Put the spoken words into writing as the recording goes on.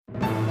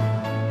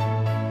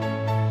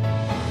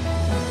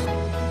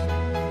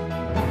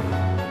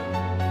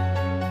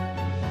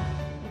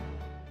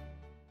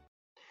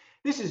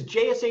This is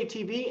JSA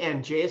TV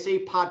and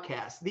JSA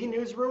Podcast, the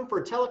newsroom for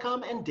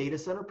telecom and data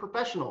center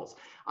professionals.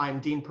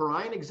 I'm Dean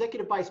Perrine,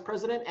 Executive Vice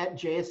President at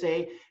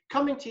JSA,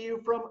 coming to you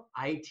from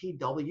ITW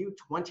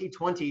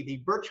 2020,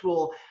 the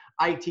virtual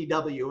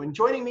ITW. And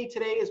joining me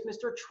today is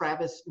Mr.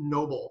 Travis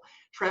Noble.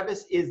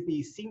 Travis is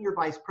the Senior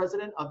Vice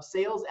President of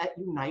Sales at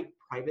Unite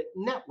Private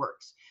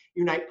Networks.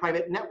 Unite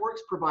Private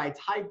Networks provides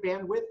high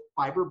bandwidth,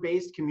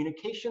 fiber-based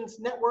communications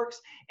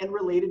networks and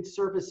related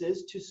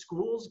services to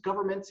schools,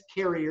 governments,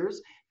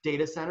 carriers,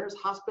 data centers,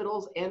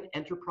 hospitals, and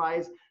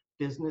enterprise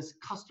business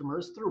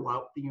customers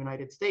throughout the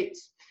United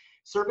States.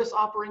 Service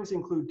offerings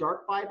include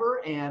dark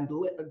and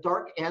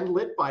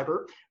lit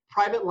fiber,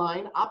 private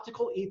line,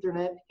 optical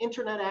Ethernet,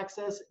 internet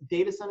access,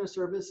 data center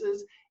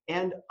services,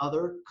 and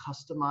other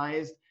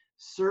customized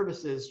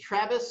services.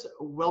 Travis,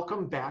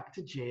 welcome back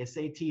to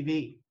JSA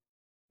TV.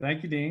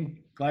 Thank you,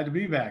 Dean. Glad to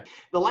be back.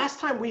 The last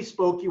time we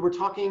spoke, you were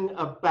talking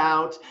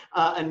about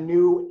a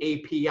new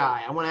API.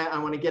 I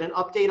want to get an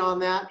update on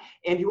that.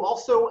 And you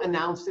also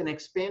announced an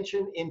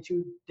expansion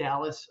into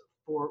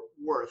Dallas-Fort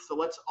Worth. So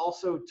let's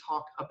also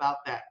talk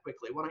about that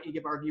quickly. Why don't you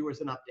give our viewers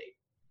an update?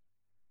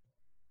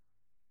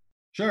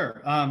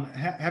 Sure.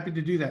 Happy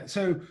to do that.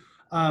 So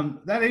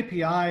that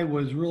API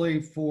was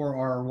really for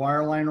our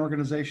wireline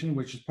organization,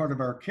 which is part of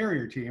our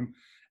carrier team.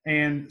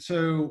 And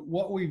so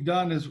what we've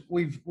done is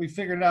we've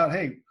figured out,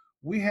 hey,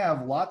 we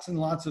have lots and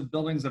lots of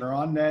buildings that are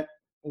on net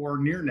or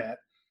near net,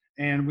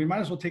 and we might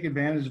as well take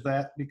advantage of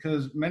that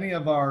because many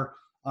of our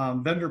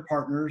vendor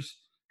partners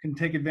can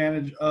take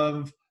advantage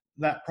of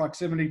that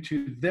proximity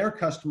to their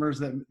customers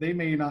that they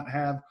may not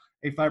have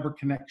a fiber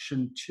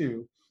connection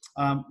to.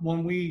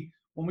 When we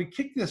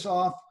kicked this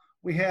off,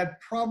 we had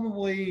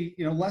probably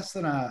less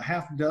than a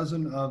half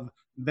dozen of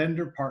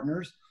vendor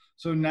partners.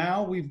 So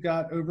now we've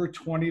got over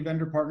 20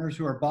 vendor partners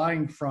who are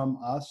buying from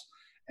us.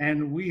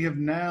 And we have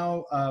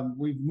now,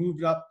 we've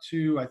moved up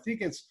to, I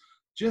think it's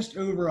just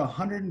over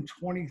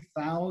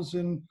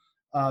 120,000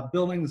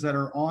 buildings that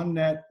are on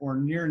net or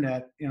near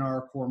net in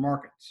our core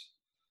markets.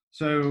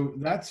 So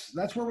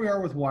that's where we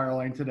are with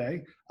wireline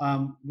today.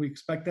 We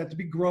expect that to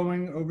be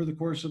growing over the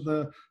course of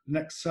the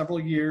next several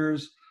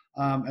years.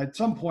 At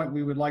some point,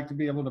 we would like to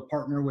be able to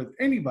partner with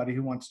anybody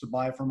who wants to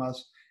buy from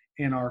us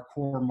in our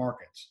core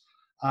markets.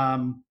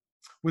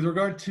 With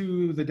regard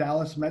to the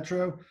Dallas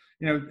Metro,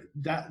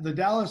 the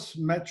Dallas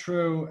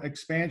Metro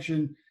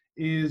expansion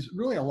is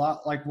really a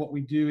lot like what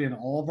we do in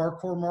all of our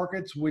core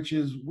markets, which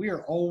is we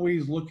are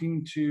always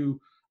looking to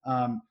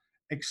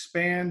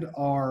expand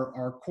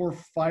our core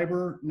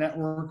fiber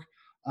network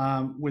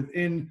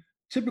within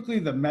typically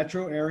the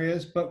metro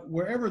areas, but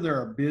wherever there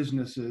are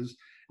businesses.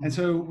 And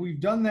so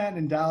we've done that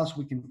in Dallas.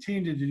 We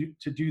continue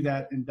to do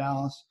that in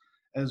Dallas,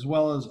 as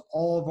well as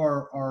all of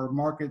our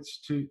markets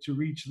to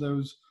reach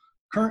those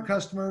current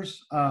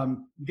customers,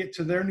 get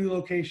to their new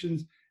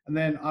locations, and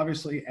then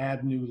obviously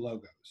add new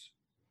logos.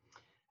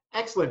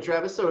 Excellent,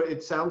 Travis. So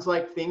it sounds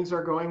like things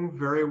are going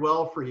very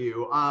well for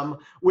you.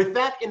 With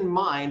that in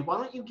mind, why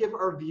don't you give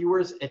our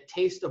viewers a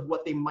taste of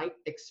what they might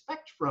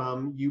expect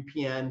from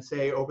UPN,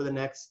 say, over the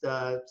next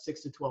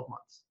 6 to 12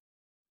 months?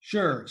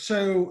 Sure.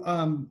 So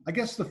I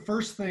guess the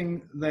first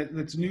thing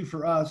that's new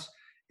for us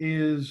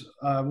is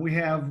we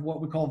have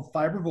what we call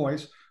Fiber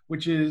Voice,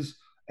 which is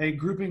a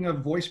grouping of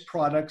voice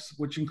products,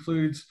 which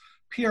includes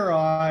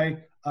PRI,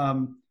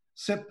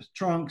 SIP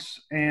trunks,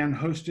 and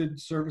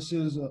hosted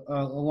services,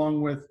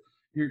 along with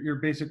your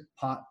basic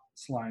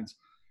POTS lines.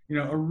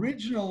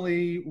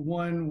 Originally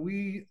when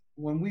we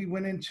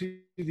went into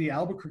the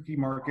Albuquerque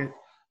market,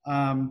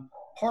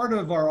 part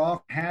of our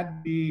offer had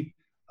to be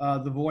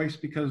the voice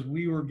because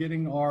we were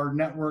getting our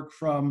network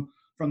from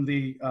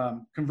the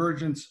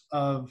convergence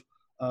of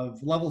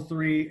Level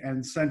 3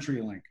 and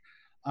CenturyLink.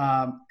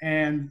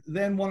 And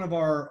then one of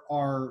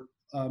our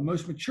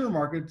most mature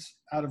markets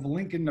out of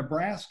Lincoln,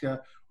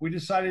 Nebraska, we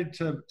decided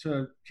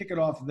to kick it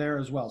off there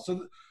as well.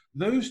 So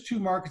those two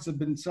markets have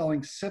been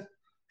selling SIP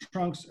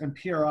trunks and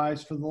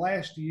PRIs for the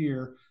last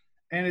year,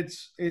 and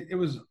it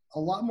was a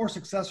lot more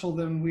successful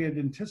than we had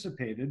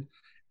anticipated.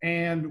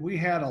 And we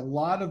had a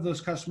lot of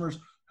those customers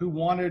who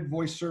wanted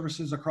voice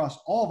services across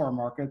all of our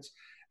markets.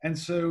 And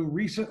so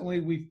recently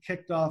we've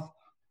kicked off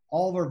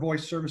all of our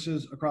voice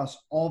services across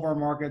all of our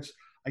markets.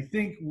 I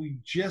think we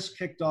just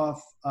kicked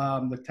off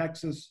the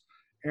Texas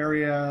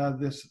area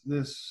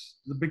the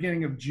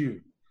beginning of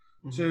June.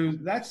 Mm-hmm. So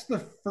that's the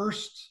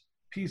first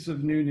piece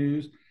of new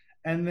news.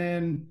 And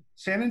then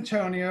San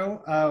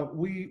Antonio,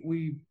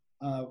 we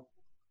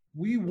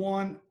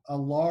won a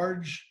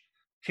large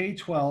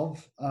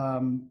K-12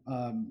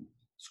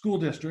 school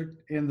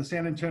district in the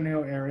San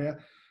Antonio area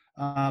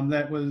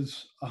that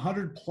was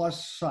 100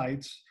 plus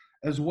sites,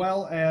 as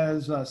well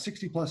as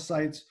 60 plus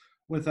sites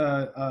with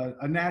a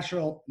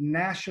national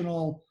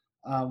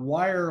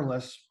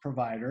wireless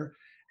provider.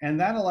 And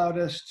that allowed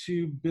us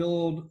to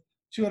build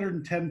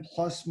 210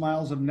 plus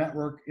miles of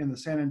network in the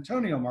San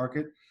Antonio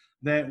market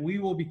that we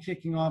will be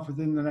kicking off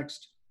within the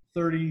next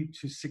 30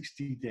 to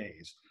 60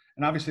 days.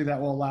 And obviously that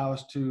will allow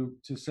us to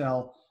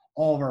sell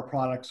all of our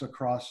products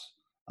across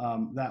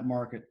that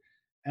market.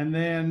 And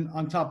then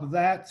on top of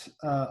that,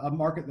 a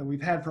market that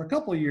we've had for a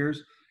couple of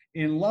years,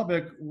 in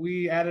Lubbock,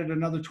 we added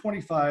another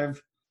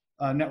 25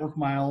 network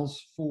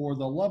miles for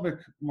the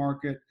Lubbock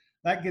market.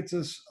 That gets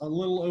us a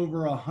little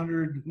over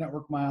 100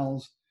 network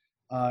miles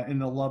in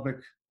the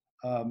Lubbock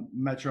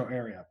metro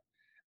area.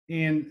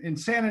 In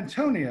San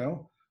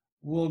Antonio,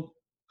 we'll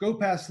go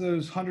past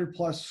those 100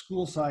 plus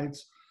school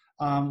sites.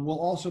 We'll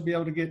also be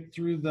able to get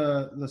through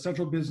the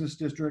central business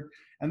district,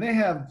 and they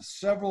have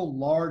several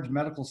large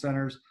medical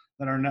centers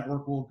that our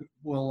network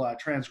will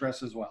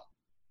transgress as well.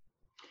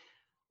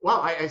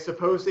 Well, I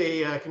suppose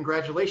a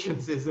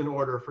congratulations is in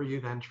order for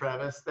you then,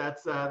 Travis.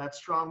 That's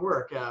strong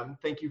work.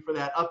 Thank you for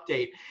that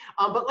update.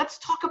 But let's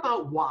talk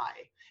about why.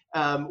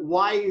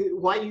 Why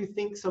you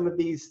think some of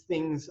these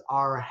things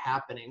are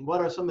happening?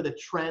 What are some of the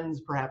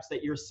trends, perhaps,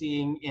 that you're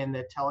seeing in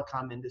the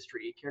telecom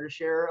industry? Care to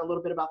share a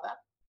little bit about that?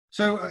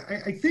 So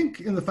I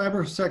think in the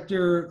fiber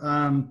sector,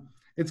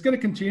 it's going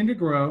to continue to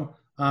grow.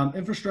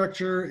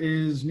 Infrastructure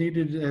is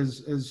needed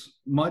as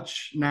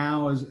much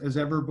now as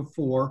ever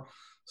before.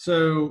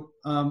 So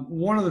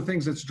one of the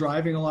things that's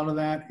driving a lot of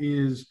that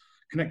is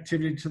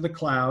connectivity to the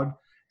cloud.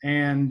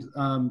 And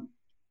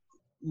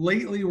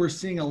lately, we're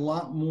seeing a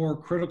lot more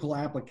critical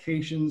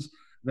applications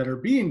that are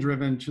being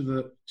driven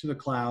to the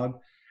cloud.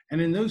 And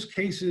in those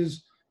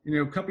cases,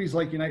 companies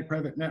like Unite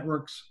Private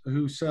Networks,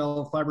 who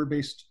sell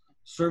fiber-based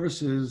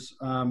services,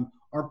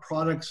 our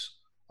products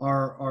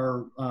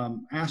are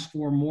asked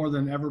for more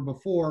than ever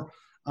before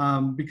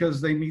because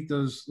they meet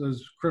those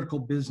critical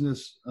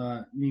business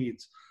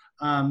needs.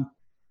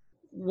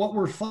 What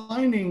we're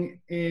finding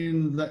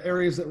in the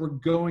areas that we're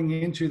going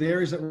into, the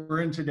areas that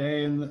we're in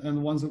today, and the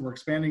ones that we're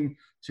expanding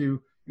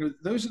to,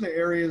 those are the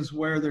areas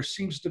where there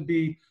seems to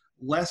be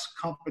less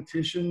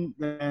competition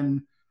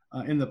than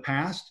in the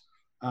past.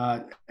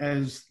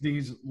 As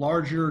these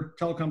larger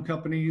telecom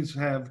companies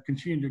have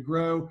continued to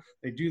grow,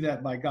 they do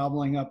that by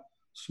gobbling up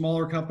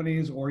smaller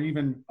companies or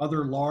even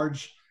other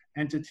large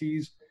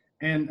entities.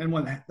 And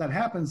when that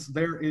happens,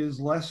 there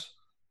is less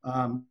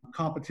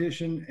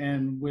competition,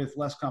 and with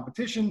less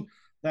competition,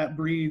 that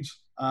breeds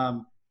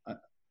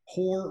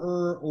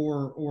poorer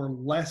or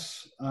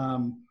less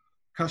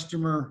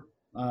customer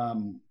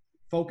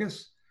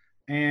focus.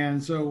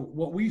 And so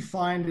what we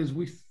find is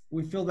we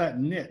fill that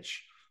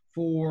niche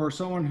for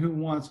someone who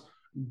wants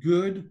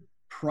good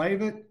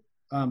private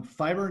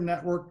fiber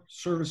network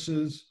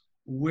services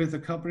with a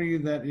company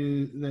that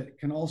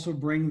can also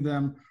bring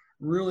them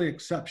really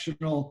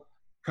exceptional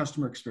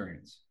customer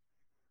experience.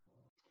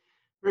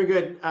 Very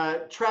good.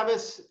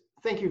 Travis,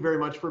 thank you very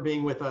much for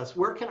being with us.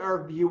 Where can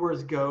our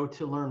viewers go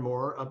to learn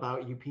more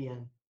about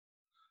UPN?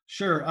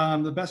 Sure.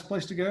 The best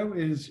place to go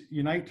is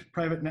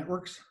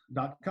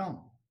uniteprivatenetworks.com.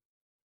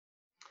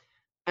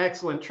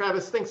 Excellent.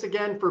 Travis, thanks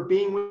again for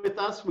being with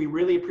us. We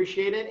really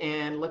appreciate it.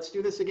 And let's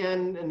do this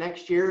again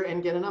next year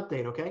and get an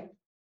update, okay?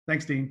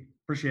 Thanks, Dean.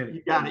 Appreciate it.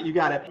 You got it. You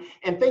got it.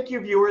 And thank you,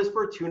 viewers,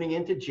 for tuning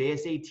in to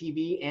JSA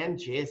TV and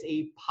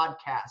JSA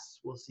Podcasts.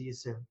 We'll see you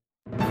soon.